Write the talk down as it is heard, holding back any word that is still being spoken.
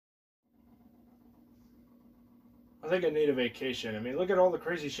I think I need a vacation. I mean, look at all the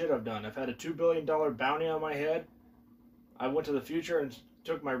crazy shit I've done. I've had a $2 billion bounty on my head. I went to the future and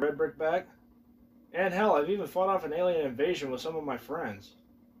took my red brick back. And hell, I've even fought off an alien invasion with some of my friends.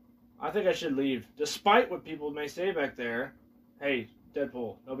 I think I should leave. Despite what people may say back there. Hey,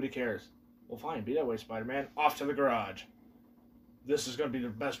 Deadpool, nobody cares. Well, fine, be that way, Spider-Man. Off to the garage. This is going to be the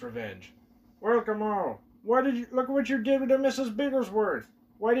best revenge. Welcome all. Why did you... Look what you did to Mrs. Bigglesworth.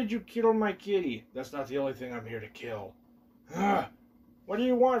 Why did you kill my kitty? That's not the only thing I'm here to kill. What do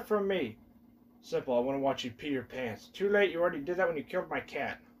you want from me? Simple, I want to watch you pee your pants. Too late, you already did that when you killed my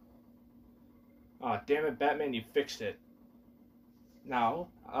cat. Aw, oh, damn it, Batman, you fixed it. Now,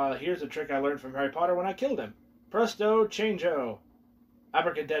 here's a trick I learned from Harry Potter when I killed him. Presto, changeo.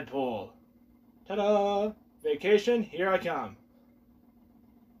 Abracadabra. Ta-da! Vacation, here I come.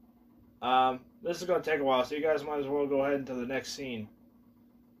 This is going to take a while, so you guys might as well go ahead into the next scene.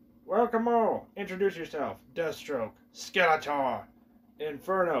 Welcome all. Introduce yourself. Deathstroke, Skeletor,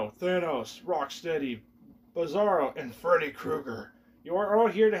 Inferno, Thanos, Rocksteady, Bizarro, and Freddy Krueger. You are all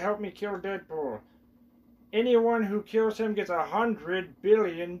here to help me kill Deadpool. Anyone who kills him gets $100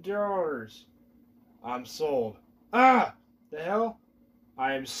 billion. I'm sold. Ah! The hell?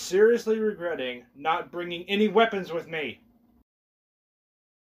 I am seriously regretting not bringing any weapons with me.